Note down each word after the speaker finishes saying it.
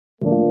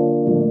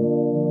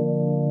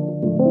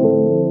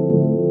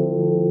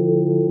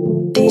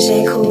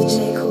Welcome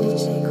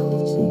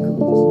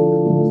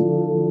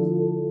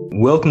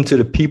to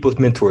the People's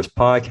Mentors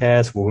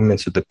podcast, where we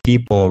mentor the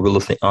people in real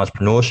estate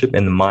entrepreneurship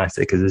and the mindset.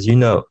 Because as you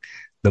know,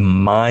 the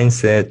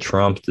mindset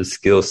trumps the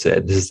skill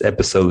set. This is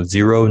episode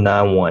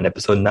 091,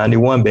 episode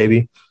 91,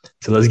 baby.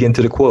 So let's get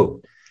into the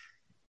quote.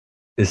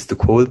 It's the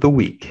quote of the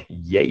week.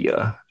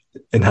 Yeah.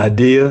 An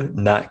idea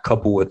not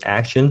coupled with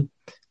action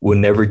will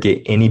never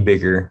get any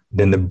bigger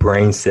than the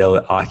brain cell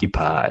it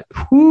occupied.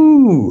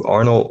 Whoo!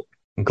 Arnold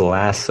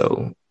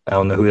Glasso. I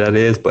don't know who that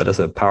is, but that's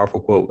a powerful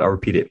quote. I'll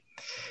repeat it.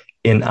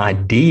 An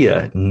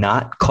idea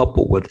not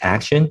coupled with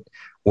action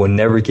will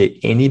never get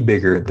any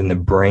bigger than the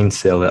brain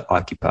cell it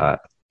occupied.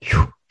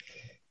 Whew.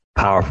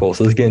 Powerful.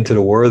 So let's get into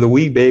the word of the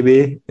week,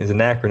 baby. It's an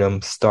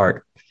acronym.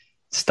 START.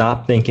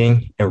 Stop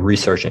thinking and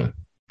researching.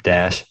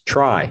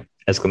 Try!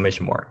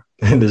 Exclamation mark.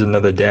 There's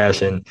another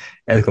dash and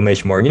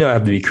exclamation mark. I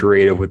have to be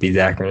creative with these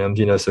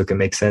acronyms, so it can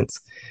make sense.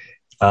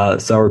 So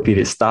I'll repeat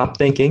it. Stop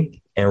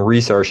thinking and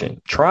researching.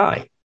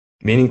 Try,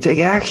 meaning take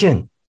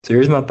action. So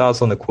here's my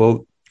thoughts on the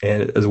quote,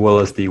 and as well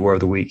as the word of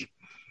the week.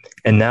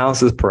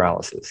 Analysis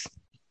paralysis.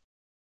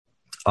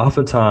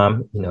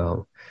 Oftentimes,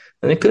 and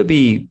it could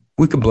be,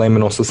 we could blame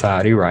it on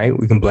society, right?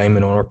 We can blame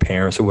it on our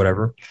parents or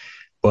whatever.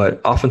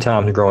 But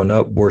oftentimes growing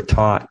up, we're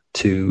taught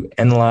to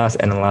analyze,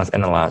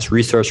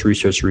 research,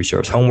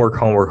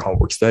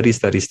 homework,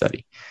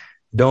 study.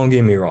 Don't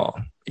get me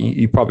wrong.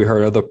 You probably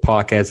heard other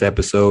podcast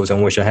episodes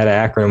in which I had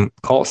an acronym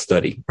called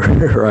study,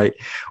 right?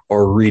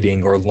 Or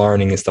reading or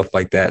learning and stuff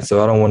like that.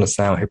 So I don't want to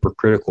sound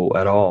hypocritical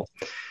at all.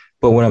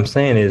 But what I'm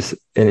saying is,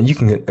 and you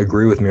can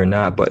agree with me or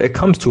not, but it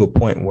comes to a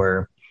point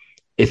where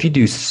if you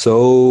do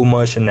so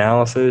much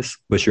analysis,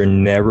 but you're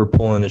never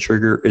pulling the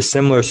trigger, it's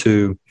similar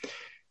to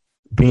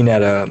being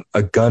at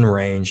a gun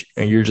range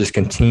and you're just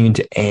continuing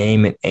to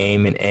aim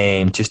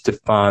just to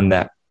find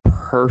that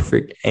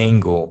perfect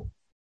angle.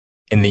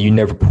 And then you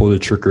never pull the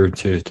trigger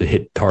to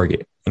hit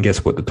target. And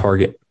guess what? The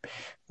target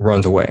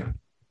runs away.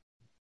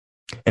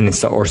 And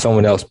then or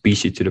someone else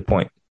beats you to the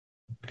point.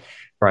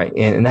 Right.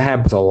 And that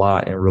happens a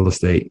lot in real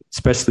estate,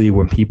 especially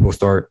when people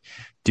start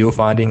deal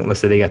finding.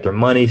 Let's say they got their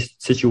money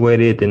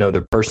situated. They know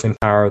their purchasing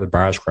power, the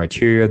buyer's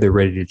criteria. They're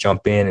ready to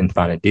jump in and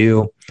find a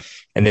deal.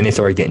 And then they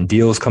start getting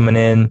deals coming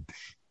in.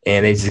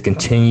 And they just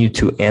continue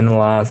to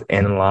analyze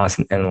and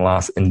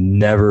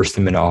never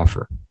submit an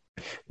offer.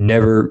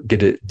 Never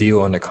get a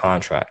deal under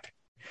contract.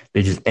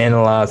 They just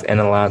analyze,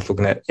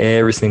 looking at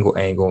every single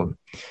angle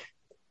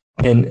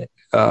and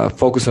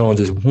focusing on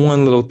just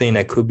one little thing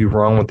that could be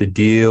wrong with the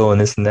deal and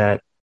this and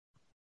that.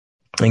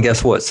 And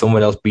guess what?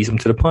 Someone else beats them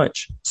to the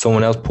punch.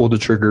 Someone else pulled the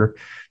trigger,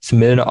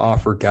 submitted an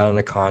offer, got on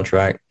the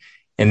contract.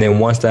 And then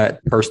once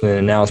that person in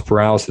analysis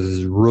paralysis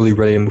is really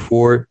ready to move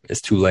forward,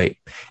 it's too late.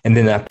 And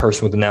then that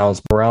person with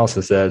analysis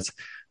paralysis says,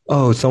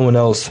 oh, someone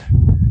else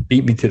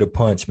beat me to the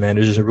punch, man.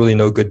 There's just really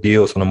no good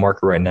deals on the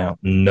market right now.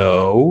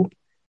 No,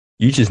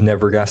 you just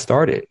never got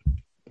started.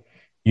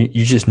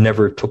 You just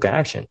never took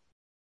action,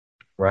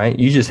 right?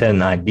 You just had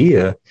an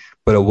idea,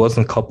 but it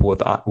wasn't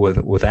coupled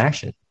with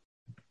action.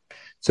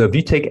 So if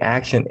you take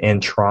action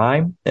and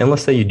try, and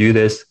let's say you do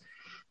this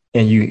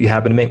and you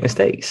happen to make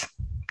mistakes,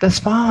 that's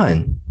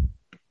fine.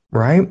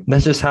 Right?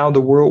 That's just how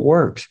the world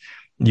works.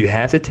 You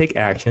have to take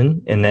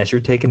action. And as you're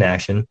taking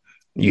action,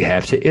 you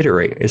have to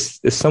iterate. It's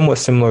somewhat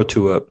similar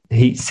to a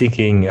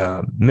heat-seeking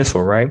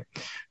missile, right?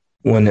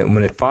 When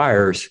it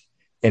fires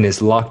and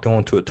is locked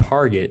onto a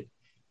target,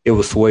 it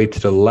will sway to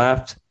the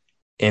left.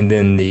 And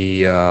then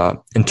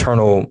the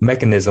internal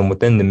mechanism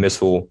within the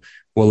missile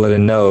will let it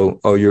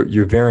know, oh,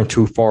 you're veering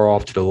too far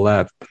off to the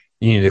left.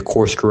 You need a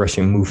course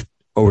correction, move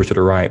over to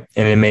the right.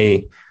 And it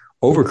may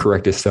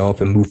overcorrect itself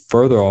and move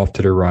further off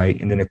to the right,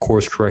 and then of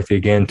course correct it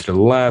again to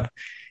the left.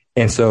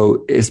 And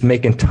so it's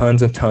making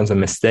tons and tons of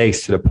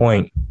mistakes to the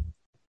point,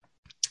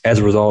 as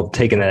a result of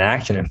taking that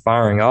action and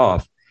firing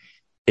off,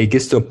 it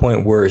gets to a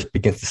point where it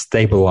begins to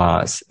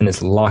stabilize and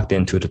it's locked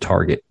into the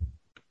target.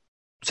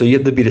 So you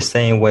have to be the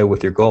same way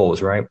with your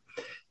goals, right?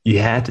 You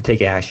have to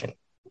take action.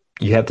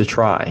 You have to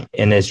try.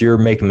 And as you're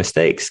making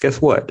mistakes,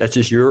 guess what? That's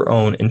just your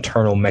own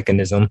internal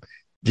mechanism,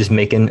 just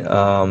making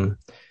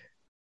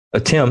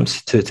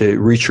attempts to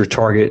reach your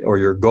target or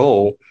your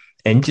goal.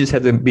 And you just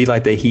have to be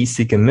like the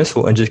heat-seeking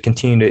missile and just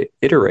continue to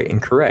iterate and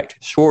correct.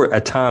 Sure,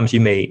 at times you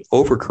may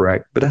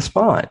overcorrect, but that's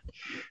fine.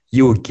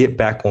 You will get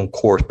back on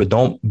course, but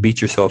don't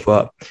beat yourself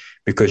up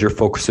because you're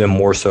focusing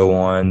more so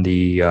on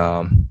the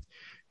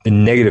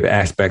negative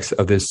aspects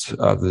of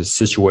the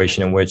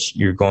situation in which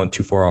you're going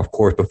too far off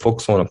course, but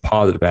focus on the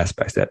positive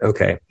aspects that,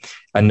 okay,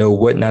 I know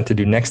what not to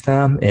do next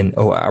time. And,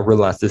 I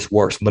realize this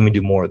works. Let me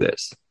do more of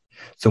this.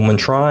 So when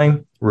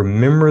trying,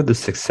 remember the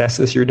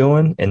successes you're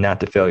doing and not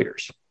the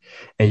failures.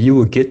 And you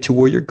will get to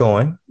where you're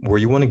going, where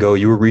you want to go.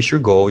 You will reach your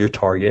goal, your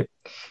target.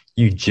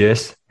 You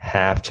just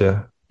have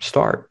to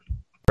start.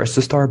 Press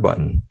the start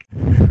button,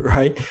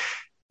 right?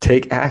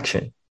 Take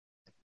action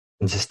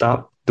and just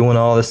stop doing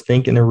all this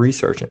thinking and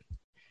researching.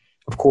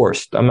 Of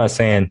course, I'm not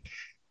saying,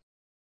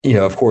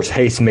 of course,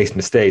 haste makes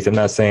mistakes. I'm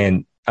not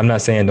saying I'm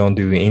not saying don't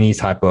do any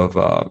type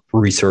of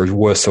research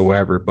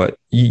whatsoever, but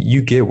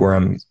you get where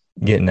I'm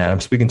getting at. I'm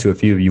speaking to a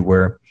few of you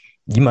where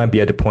you might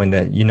be at the point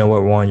that, you know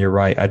what, Juan, you're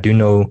right. I do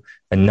know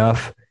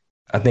enough.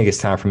 I think it's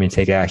time for me to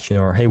take action.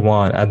 Or, hey,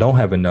 Juan, I don't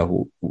have enough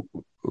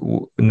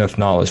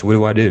knowledge. What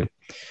do I do?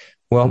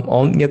 Well,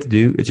 all you have to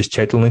do is just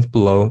check the links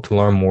below to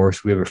learn more.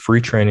 So we have a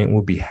free training.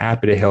 We'll be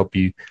happy to help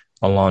you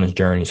along this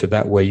journey. So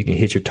that way you can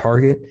hit your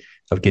target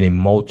of getting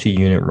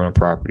multi-unit rental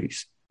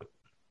properties.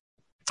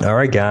 All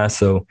right, guys.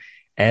 So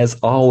as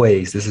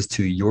always, this is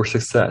to your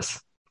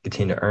success.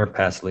 Continue to earn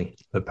passively,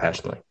 but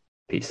passionately.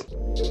 Peace.